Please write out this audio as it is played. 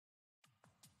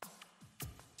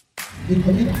We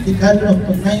commit the gathering of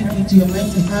combined into your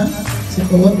mighty hand, so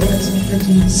for what we are submitted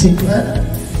to safeguard,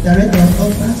 direct our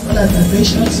offers, all our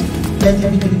vibrations, let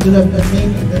it be to the glory of your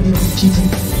name in the name of Jesus.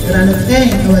 And then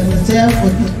our desire for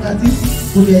this party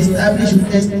will be established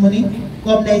with testimony.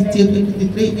 Come next day, we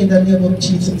declare in the name of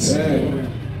Jesus.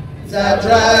 The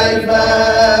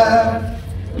driver,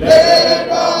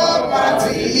 Labour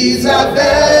Party is a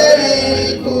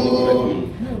vehicle.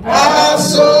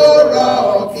 Also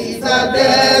rock is a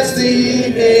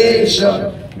destination.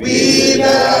 We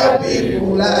the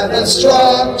people are the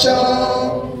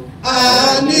structure.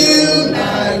 A new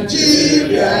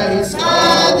Nigeria is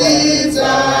our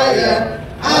desire.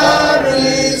 Our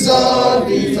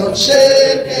resolve is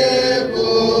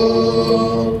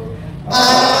unshakable.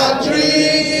 Our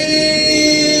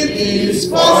dream is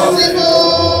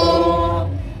possible.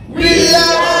 We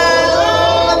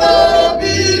are all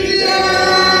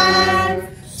obedient.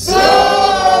 So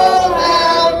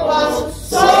help us,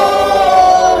 so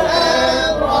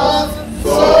help us,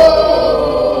 so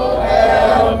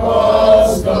help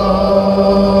us,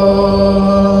 God.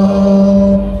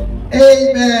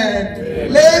 Amen.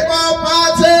 Labour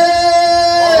Party.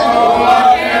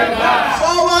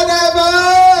 Forward ever.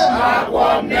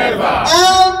 Backward never.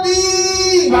 LB.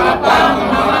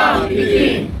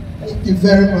 Thank you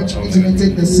very much. Please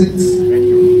take the seats.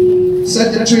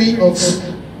 Secretary of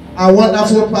our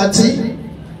wonderful party,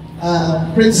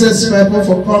 Princess Purple,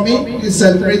 for coming. Please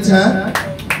celebrate her,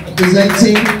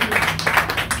 representing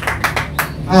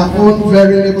our own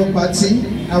very Labour Party.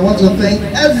 I want to thank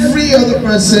every other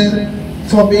person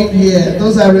for being here.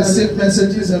 Those that received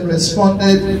messages and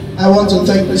responded, I want to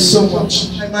thank you so much.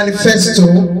 My manifesto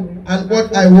and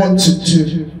what I want to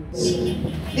do.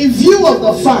 In view of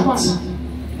the fact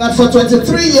that for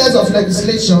 23 years of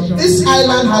legislation, this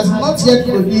island has not yet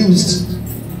produced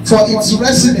for its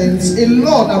residents a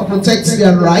law that protects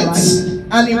their rights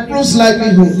and improves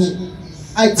livelihood,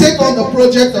 I take on the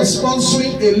project of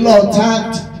sponsoring a law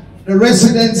tagged the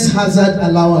Residence Hazard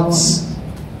Allowance.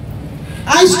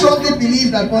 I strongly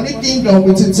believe that Bonny Kingdom,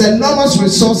 with its enormous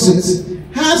resources,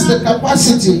 has the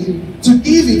capacity to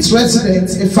give its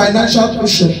residents a financial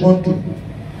cushion monthly.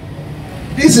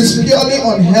 This is purely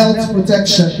on health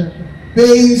protection,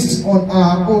 based on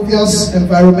our obvious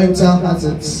environmental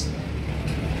hazards.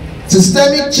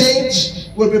 Systemic change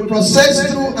will be processed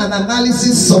through an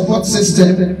analysis support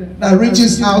system that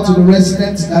reaches out to the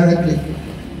residents directly.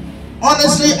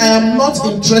 Honestly, I am not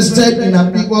interested in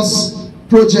ambiguous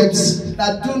projects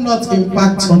that do not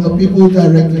impact on the people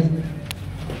directly.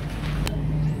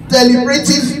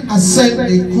 Deliberative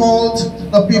Assembly called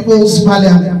the People's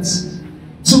Parliament.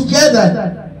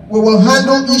 Together, we will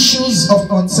handle issues of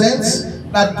consent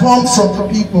that come from the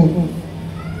people.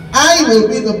 I will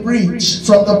be the bridge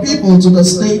from the people to the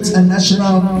state and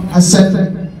national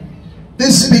assembly.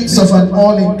 This speaks of an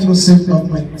all-inclusive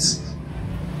government.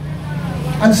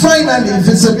 And finally,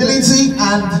 visibility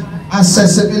and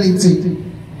accessibility.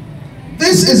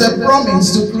 This is a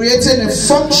promise to creating a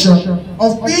function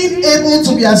of being able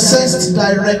to be assessed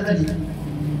directly.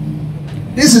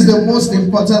 This is the most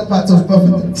important part of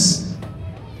governance.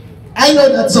 I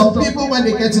know that some people, when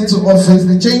they get into office,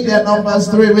 they change their numbers,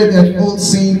 throw away their old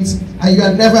scenes, and you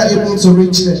are never able to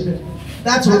reach them.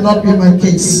 That will not be my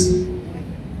case.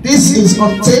 This is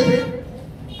on tape,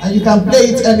 and you can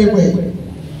play it anywhere.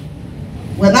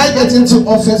 When I get into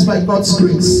office, by God's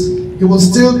grace, you will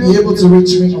still be able to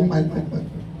reach me on my number.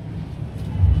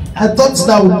 I thought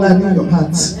that would land in your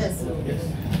hands. Yes.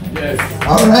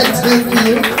 All right, thank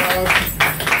you.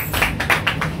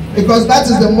 Because that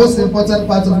is the most important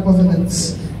part of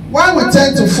governance. While we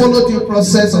tend to follow due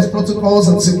process of protocols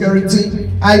and security,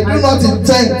 I do not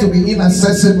intend to be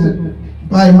inaccessible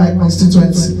by my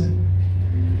constituency.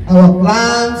 Our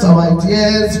plans, our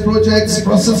ideas, projects,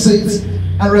 processes,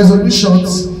 and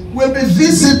resolutions will be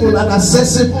visible and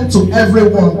accessible to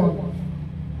everyone.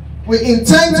 We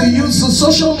intend to use the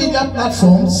social media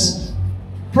platforms,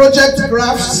 project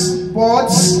graphs,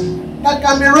 boards that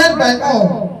can be read by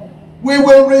all. We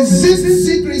will resist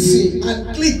secrecy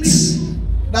and cliques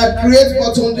that create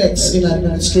bottlenecks in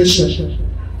administration.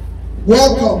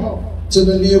 Welcome to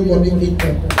the new Bonny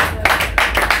Kingdom.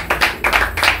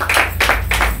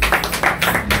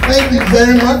 Thank you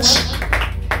very much.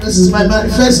 This is my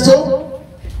manifesto.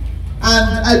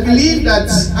 And I believe that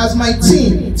as my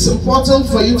team, it's important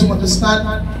for you to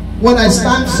understand what I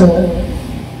stand for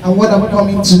and what I'm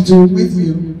coming to do with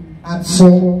you and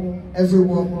for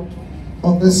everyone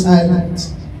on this island.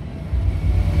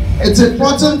 It's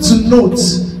important to note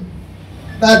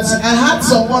that I had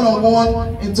some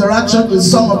one-on-one interaction with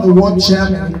some of the ward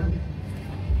chairmen,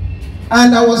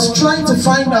 And I was trying to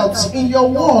find out, in your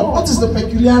ward, what is the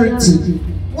peculiarity?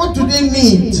 What do they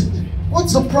need?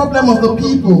 What's the problem of the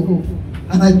people?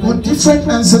 And I got different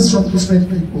answers from different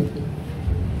people.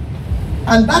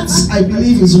 And that, I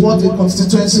believe, is what a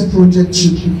constituency project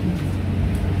should be.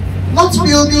 Not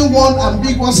building one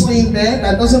ambiguous thing there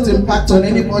that doesn't impact on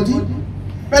anybody,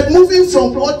 but moving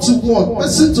from ward to ward,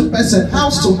 person to person,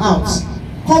 house to house,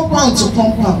 compound to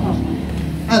compound,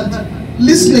 and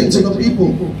listening to the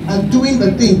people and doing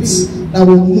the things that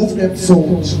will move them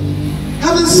forward.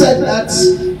 Having said that,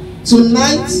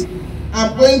 tonight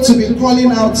I'm going to be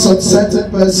calling out some certain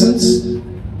persons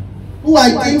who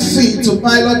I deem fit to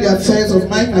pilot the affairs of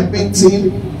my campaign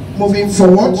team moving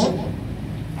forward.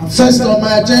 And first on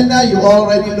my agenda, you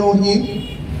already know him,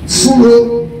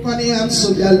 Furo Cunningham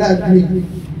Sobialagri.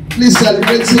 Please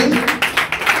celebrate him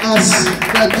as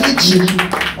the DG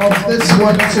of this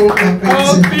wonderful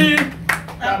campaign team.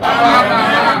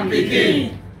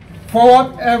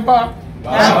 Forward ever.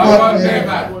 Backward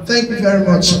ever. Thank you very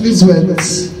much. Please wear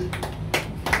this.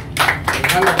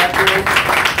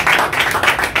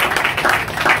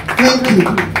 Thank you.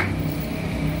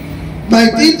 My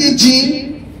DDG,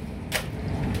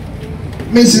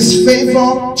 Mrs.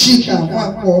 Favor Chika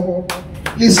Wako.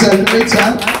 Please celebrate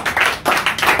her.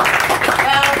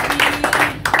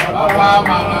 Papa,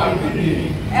 Mama,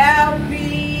 Pikin. LP.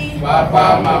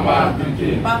 Papa, Mama,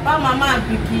 Pikin. Papa, Mama,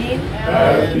 Pikin.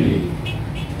 LP.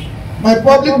 My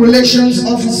public relations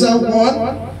officer 1,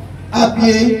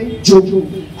 Abie Jobu.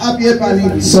 Abie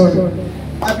Baligo, sorry.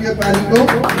 Abie Baligo.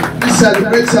 Please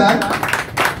celebrate her.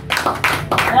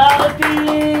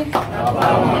 LP. Papa,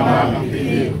 Mama,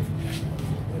 Pikin.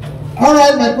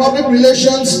 Alright, my public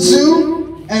relations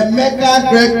 2, Emeka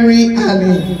Gregory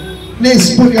Ali.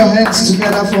 Please put your hands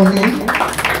together for him.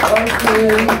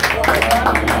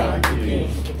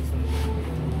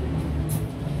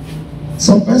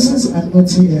 Some persons are not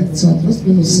here, so I'm just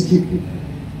going to skip.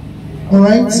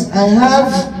 Alright, I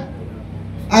have,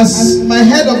 as my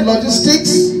head of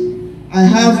logistics, I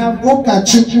have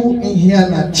Okachuku in here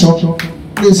na Chok.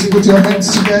 Please put your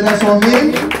hands together for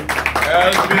him.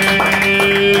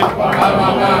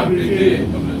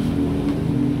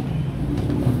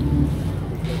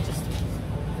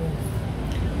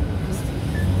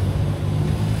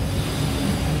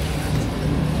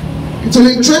 It will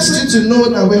interest you to know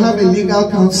that we have a legal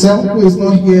counsel who is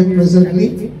not here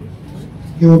presently.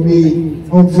 He will be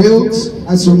unveiled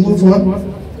as we move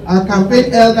on. Our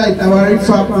campaign elder Itawari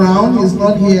Brown is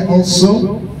not here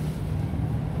also.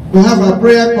 We have our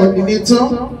prayer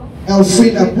coordinator,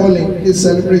 Elfrida Pauling. Please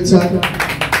celebrate her.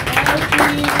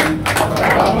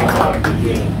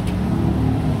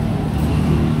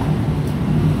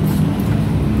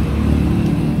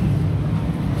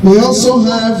 We also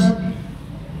have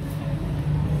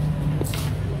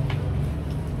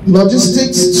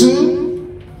logistics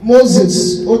 2,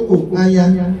 Moses Oko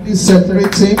Aya. Please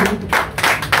celebrate him.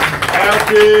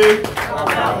 Thank you.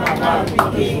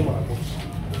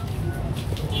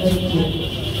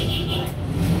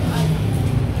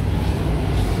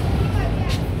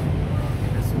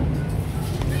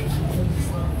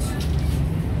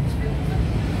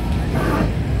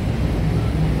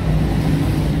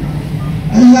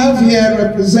 I have here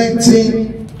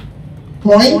representing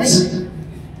Point.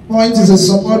 Point is a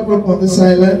support group on this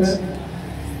island.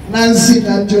 Nancy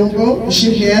Nanjongo, is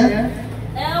she here?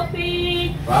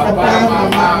 LP. Papa,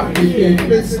 Mama, Pikin.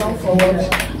 Please come forward.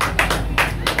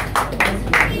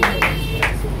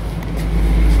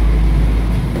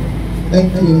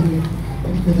 Thank you.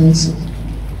 Thank you, Nancy.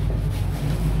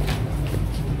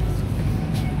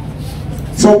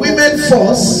 For Women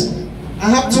Force, I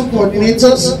have 2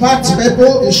 coordinators. Pat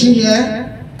Pepple, is she here?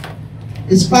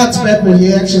 Is Pat Pepple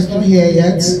here? She's not here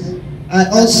yet. I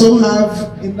also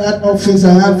have in that office,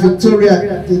 I have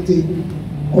Victoria Tete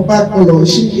Obakolo.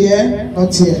 Is she here?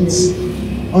 Not yet.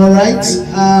 Alright.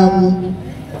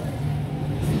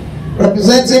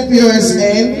 Representing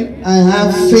POSN, I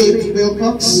have Faith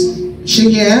Wilcox. Is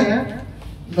she here?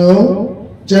 No.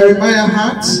 Jeremiah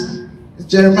Hart. Is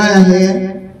Jeremiah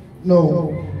here?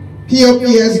 No.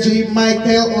 POPSG,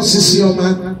 Michael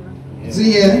Osisioma. Is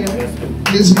he here?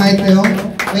 Please, Michael.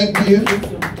 Thank you.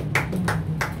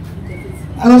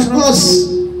 And of course,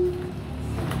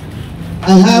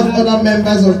 I have other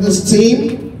members of this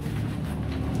team.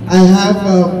 I have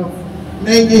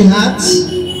Nengi Hart.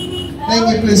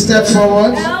 Nengi, please step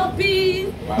forward.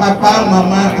 LP. Papa,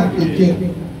 Mama, and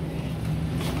Pikin.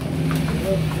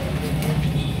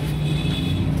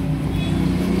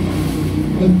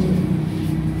 Thank you.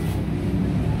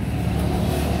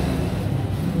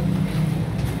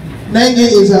 Nengi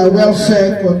is our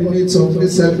welfare coordinator.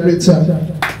 Please celebrate her.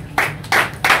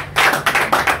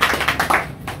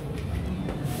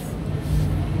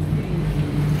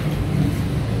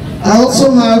 I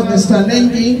also have Mr.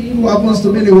 Nengi, who happens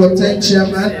to be the Water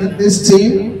Chairman in this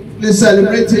team. Please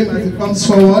celebrate him as he comes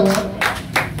forward.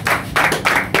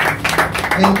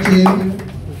 Thank you.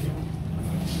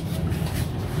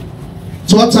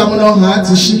 Twatamano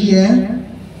Heart, is she here?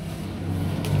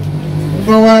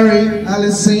 Mawari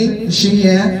Alison, is she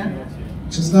here?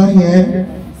 She's not here.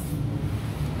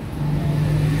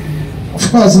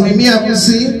 Of course, Mimi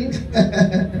Abusi.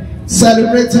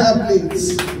 Celebrate her,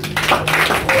 please.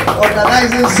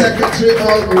 Organizing secretary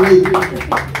all the way.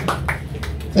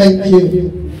 Thank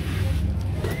you.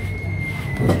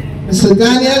 Mr.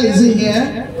 Daniel, is he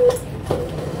here?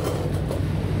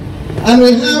 And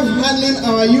we have handling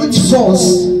our youth force,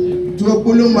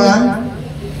 Duokuluma.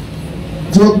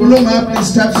 Duokuluma, please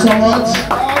step forward.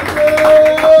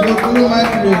 Duokuluma,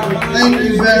 thank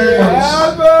you very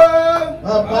much.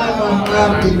 Papa, Mama,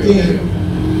 begin.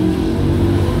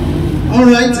 All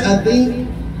right, I think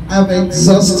I've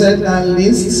exhausted that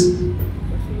list.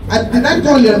 Did I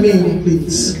call your name,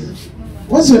 please?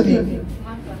 What's your name?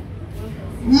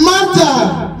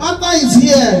 Martha. Martha is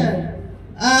here.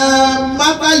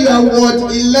 Martha, you are Ward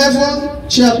 11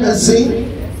 chairperson.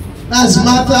 That's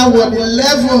Martha, Ward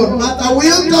 11. Martha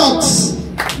Wilcox.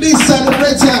 Please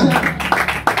celebrate her.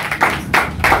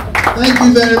 Thank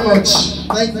you very much.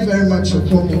 Thank you very much for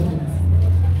coming.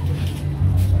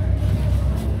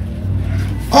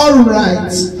 All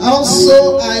right.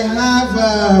 Also, I have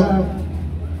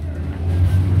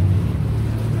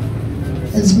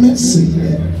it's Mercy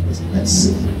here. It's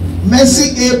Mercy.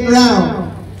 Mercy A.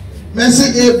 Brown.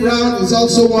 Mercy A. Brown is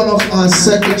also one of our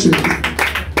secretaries.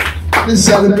 Please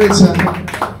celebrate her.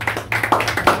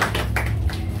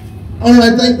 All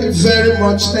right. Thank you very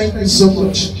much. Thank you so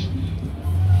much.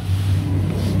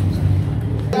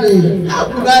 How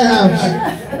could I have?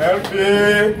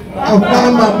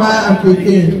 Papa, Mama, and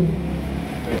Pekin.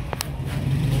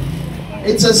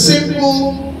 It's a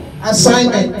simple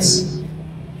assignment,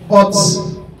 but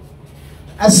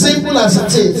as simple as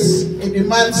it is, it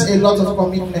demands a lot of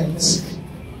commitment.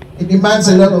 It demands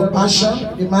a lot of passion.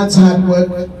 It demands hard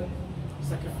work,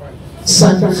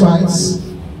 sacrifice.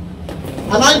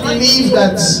 And I believe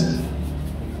that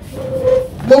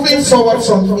moving forward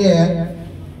from here,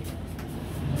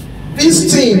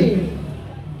 this team,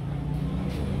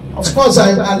 of course,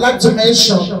 I'd like to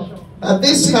mention that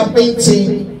this campaign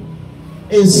team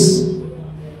is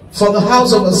for the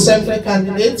House of Assembly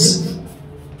candidates,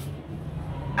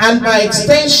 and by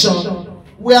extension,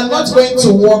 we are not going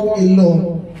to work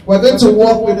alone. We're going to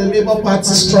work with the Labour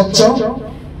Party structure,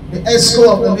 the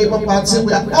ESCO of the Labour Party.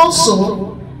 We are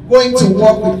also going to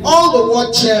work with all the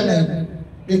ward chairmen,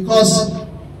 because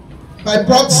by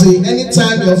proxy,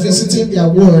 anytime you're visiting their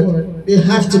ward, they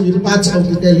have to be part of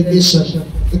the delegation,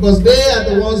 because they are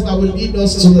the ones that will lead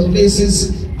us to the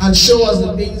places and show us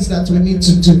the things that we need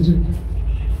to do.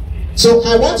 So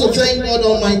I want to thank God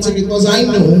Almighty, because I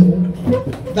know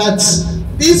that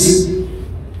this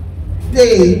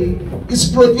day is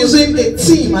producing a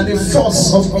team and a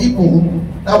force of people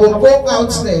that will go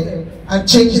out there and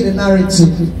change the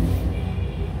narrative.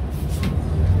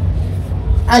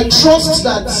 I trust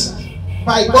that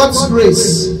by God's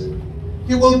grace,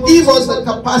 He will give us the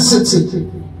capacity,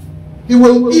 He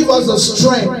will give us the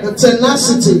strength, the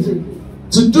tenacity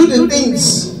to do the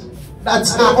things that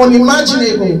are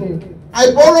unimaginable.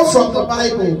 I borrow from the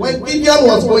Bible. When Gideon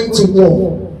was going to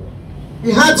war,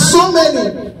 he had so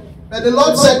many that the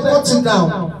Lord said, cut it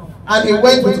down, and he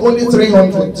went with only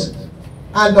 300.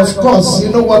 And of course,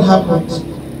 you know what happened?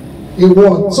 He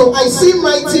won. So I see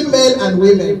mighty men and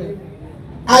women.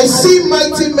 I see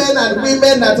mighty men and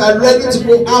women that are ready to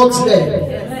go out there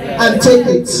and take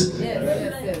it.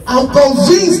 I'm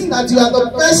convinced that you are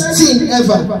the best team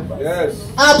ever.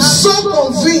 Yes. I'm so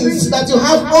convinced that you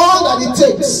have all that it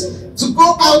takes to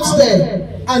go out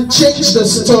there and change the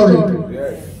story.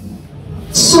 Yes.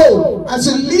 So, as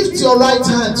you lift your right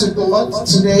hand to God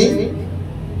today,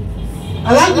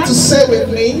 I'd like you to say with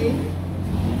me,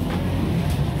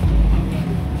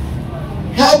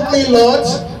 help me, Lord,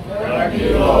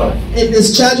 in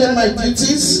discharging my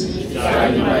duties,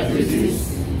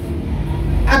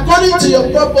 according to your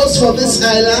purpose for this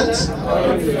island,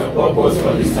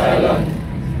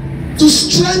 to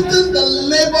strengthen the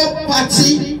Labour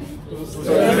Party,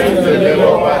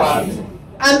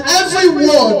 and every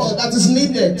word that is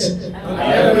needed,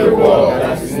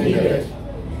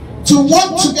 to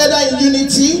work together in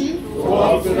unity,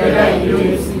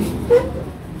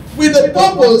 with the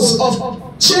purpose of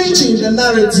changing the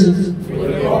narrative,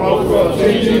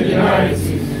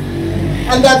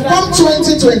 and that come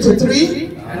 2023,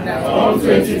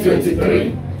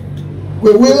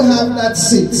 we will have that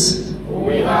seat.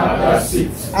 we have a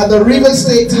seat at the River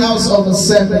State House of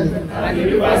Assembly, at the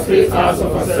River State House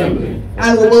of Assembly,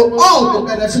 and we will all be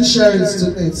beneficiaries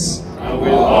to this. and we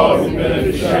will all be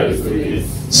beneficiaries to this.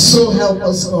 So help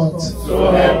us God.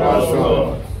 So help us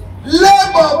God.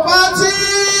 Labour Party!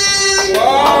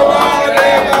 Forward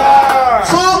ever!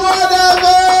 Forward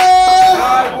ever!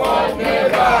 Backward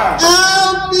never!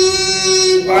 LP!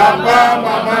 Papa,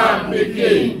 Mama,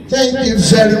 Pikin. Thank you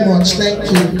very much. Thank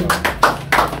you.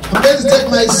 I'm going to take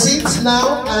my seat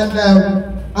now, and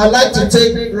I'd like to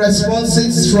take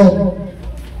responses from.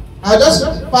 I'll just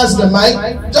pass the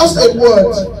mic. Just a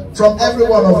word from every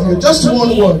one of you. Just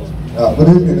one word. Good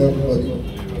evening, everybody.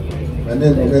 My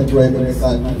name is Ibrahim and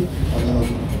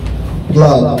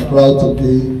I'm proud to be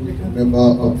a member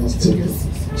of this team.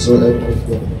 So,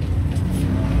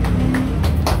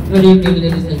 Good evening,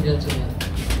 ladies and gentlemen.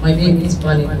 My name is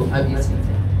Bonny Island.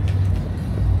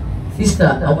 Sister,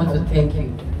 I want to thank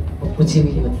you for putting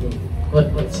me in the team.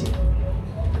 God bless you.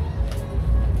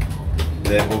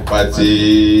 Labour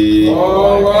Party.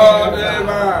 Forward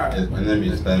ever! Yes, my name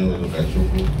is Tanu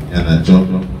Lokachukwu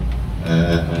Yanacho.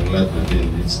 I'm glad to be in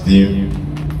this team,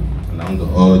 and I want to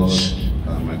urge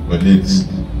my colleagues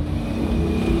to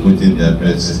put in their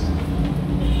best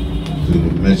to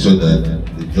make sure that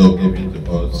the job given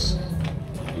to us,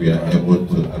 we are able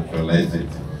to actualize it.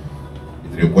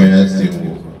 It requires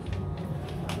teamwork,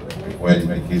 it requires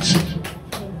dedication,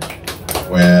 it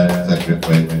requires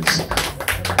sacrifice,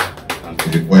 and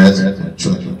it requires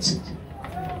maturity.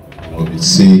 It will be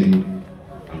seen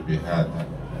and be heard,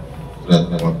 so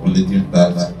that our collective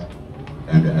task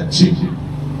can be achieved.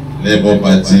 Labour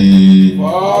Party.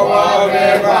 Forward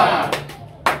ever!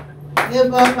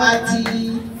 Labour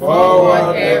Party.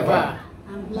 Forward ever!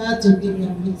 I'm glad to be in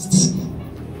your midst.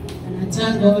 And I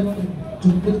thank God to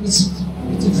put this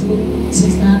beautiful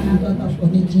sister and daughter of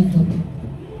Bonny Kingdom.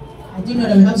 I didn't know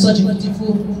that we have such a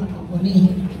beautiful Bonny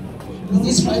here. Is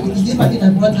this party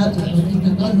that brought her to Bonny? I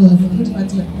don't know, the good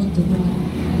party that brought to Bonny.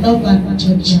 I love God and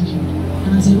church.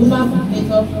 And as a woman from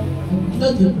makeup, I would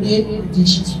love to pray until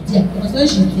she's there. Because when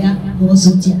she's there, I'm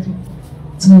also there.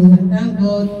 So I thank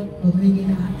God for bringing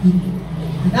her in.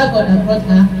 And that God that brought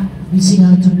her, we see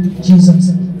her to Jesus.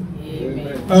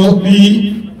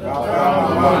 LP,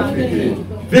 Mama, Pikin.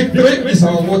 victory is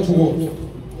our watchword.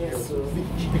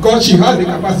 Because she has the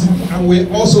capacity and we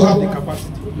also have the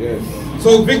capacity. Yes.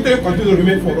 So victory continues to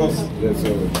remain for us. Yes,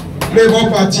 sir. Labour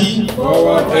Party.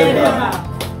 Forward ever!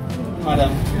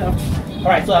 Madam. All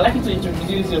right, so I'd like you to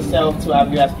introduce yourself to our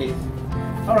viewers, please.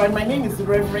 All right, my name is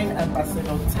Reverend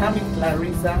Ambassador Tammy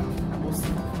Clarissa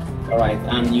Amosi. All right,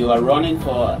 and you are running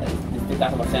for the State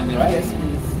House of Assembly, right? Yes,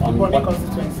 please. On Bonny what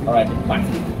constituency. All right, the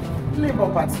party. Labour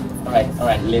Party. All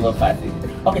right, Labour Party.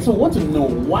 Okay, so I want to know,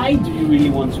 why do you really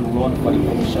want to run for the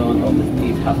position of the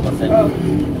State House of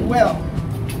Assembly? Well,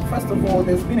 first of all,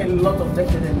 there's been a lot of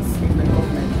decadence in the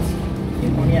government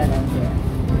in Bonny Island here.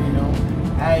 You know,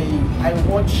 I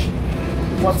watch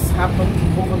what's happened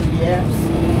over the years.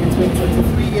 It's been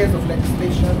 23 years of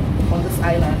legislation on this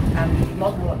island and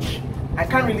not much. I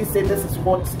can't really say this is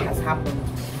what has happened.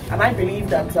 And I believe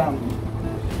that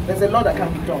there's a lot that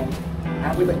can be done.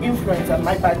 And with the influence and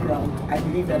my background, I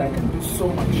believe that I can do so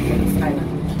much for this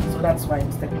island. So that's why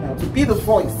I'm stepping out, to be the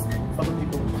voice for the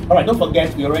people. All right, don't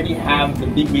forget, we already have the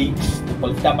big wigs, the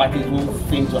political parties who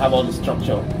seem to have all the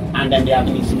structure. And then there have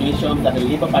been insinuations that the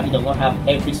Labour Party does not have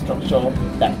every structure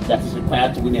that is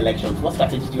required to win elections. What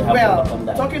strategies do you have to overcome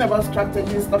that? Talking about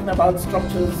strategies, talking about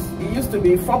structures, it used to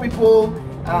be 4 people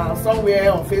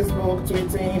somewhere on Facebook,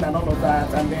 tweeting and all of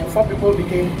that. And then 4 people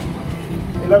became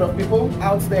a lot of people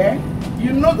out there.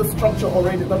 You know the structure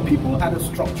already. The people are the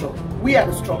structure. We are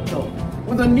the structure.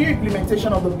 With the new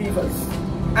implementation of the beavers,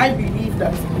 I believe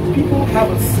that people have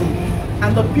a say,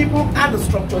 and the people are the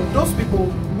structure. Those people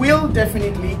will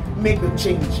definitely make the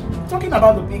change. Talking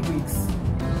about the big wigs,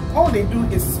 all they do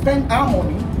is spend our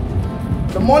money.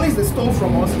 The monies they stole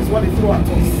from us is what they throw at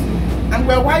us. And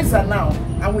we're wiser now,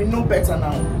 and we know better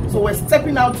now. So we're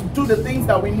stepping out to do the things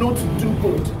that we know to do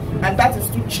good. And that is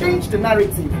to change the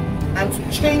narrative and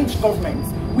to change government.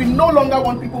 We no longer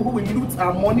want people who will loot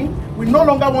our money. We no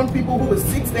longer want people who will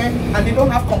sit there and they don't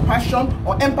have compassion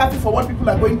or empathy for what people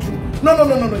are going through. No,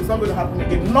 it's not going to happen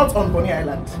again. Not on Bonny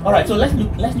Island. All right, so let's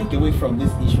look away from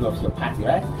this issue of your party,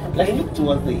 right? Let's look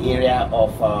towards the area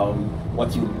of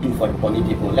what you do for the Bonny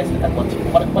people. Let's look at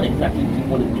what exactly do you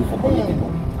want to do for Bonny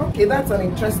people. Okay, that's an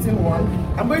interesting one.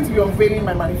 I'm going to be unveiling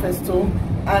my manifesto,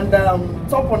 and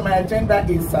top on my agenda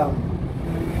is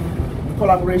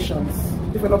collaborations.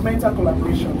 Developmental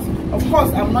collaborations. Of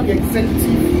course, I'm not the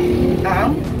executive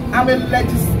arm. I'm a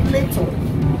legislator.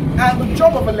 And the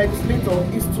job of a legislator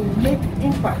is to make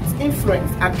impact,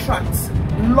 influence, attract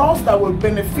laws that will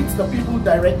benefit the people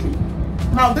directly.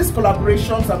 Now, these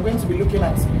collaborations, I'm going to be looking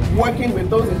at working with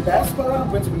those in diaspora. I'm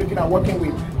going to be looking at working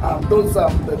with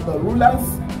the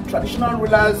rulers, traditional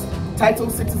rulers,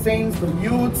 titled citizens, the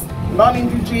youths,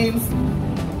 non-indigenes.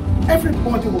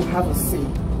 Everybody will have a say.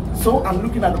 So I'm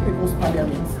looking at the People's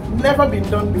Parliament. Never been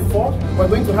done before. We're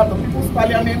going to have the People's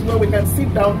Parliament where we can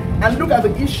sit down and look at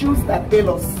the issues that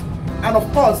ail us. And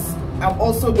of course, I'm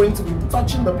also going to be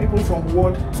touching the people from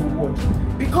ward to ward.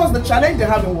 Because the challenge they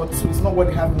have in Ward 2 is not what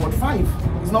they have in Ward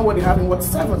 5. It's not what they have in Ward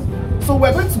 7. So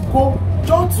we're going to go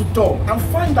door to door and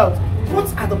find out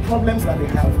what are the problems that they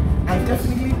have. And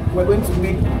definitely, we're going to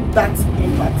make that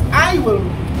impact. I will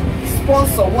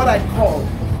sponsor what I call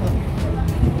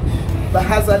the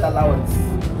hazard allowance,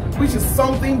 which is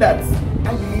something that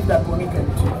I believe that Bonny can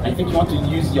do. I think you want to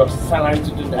use your salary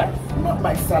to do that? Not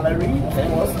my salary,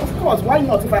 of course. Why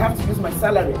not if I have to use my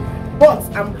salary? But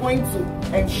I'm going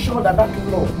to ensure that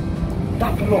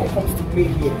that law comes to play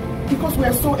here. Because we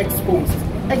are so exposed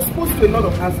to a lot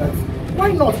of hazards.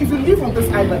 Why not? If you live on this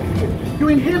island here, you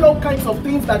inhale all kinds of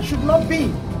things that should not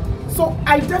be. So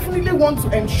I definitely want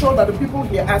to ensure that the people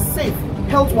here are safe,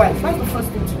 health-wise. That's the first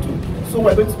thing to do. So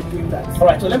we're going to be doing that. All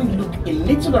right, so let me look a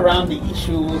little around the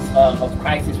issues of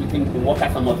crisis within the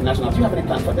workers and multinationals. Do you have any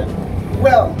plan for them?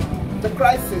 Well, the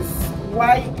crisis,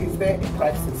 why is there a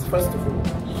crisis? First of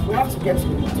all, we have to get to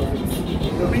the root of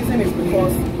it. The reason is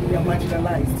because they are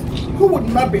marginalized. Who would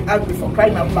not be angry for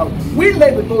crying out loud? We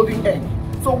lay the golden egg.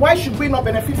 So why should we not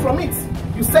benefit from it?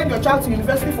 You send your child to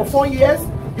university for 4 years,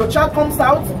 your child comes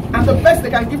out, and the best they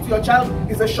can give to your child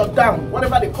is a shutdown,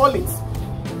 whatever they call it.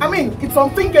 I mean, it's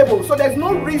unthinkable. So there's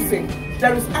no reason,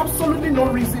 there is absolutely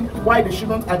no reason why they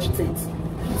shouldn't agitate.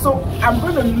 So I'm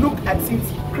going to look at it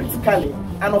critically.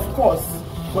 And of course,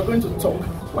 we're going to talk.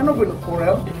 We're not going to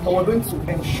quarrel, but we're going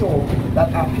to ensure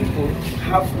that our people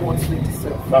have what they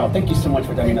deserve. Wow, thank you so much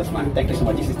for joining us, man. Thank you so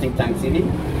much. This is Think Tank TV.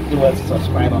 Do well to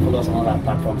subscribe and follow us on all our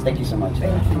platforms. Thank you so much.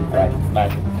 Thank you. All right,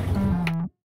 bye.